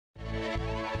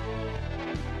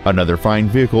Another fine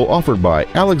vehicle offered by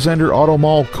Alexander Auto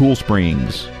Mall, Cool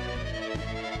Springs.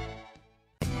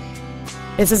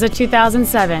 This is a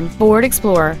 2007 Ford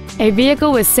Explorer, a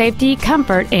vehicle with safety,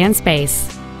 comfort, and space.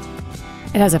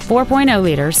 It has a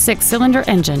 4.0-liter 6-cylinder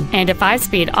engine and a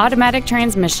 5-speed automatic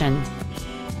transmission.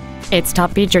 Its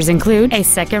top features include a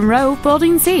second-row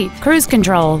folding seat, cruise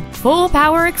control, full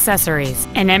power accessories,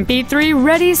 an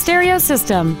MP3-ready stereo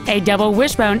system, a double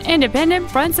wishbone independent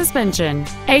front suspension,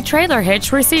 a trailer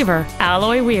hitch receiver,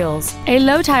 alloy wheels, a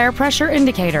low tire pressure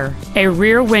indicator, a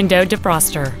rear window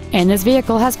defroster, and this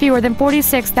vehicle has fewer than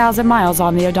 46,000 miles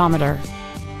on the odometer.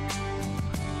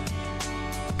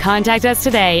 Contact us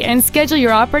today and schedule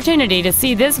your opportunity to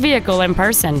see this vehicle in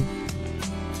person.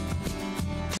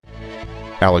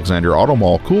 Alexander Auto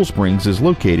Mall, Cool Springs is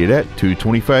located at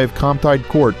 225 Comtide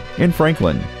Court in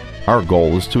Franklin. Our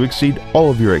goal is to exceed all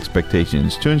of your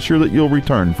expectations to ensure that you'll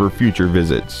return for future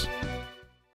visits.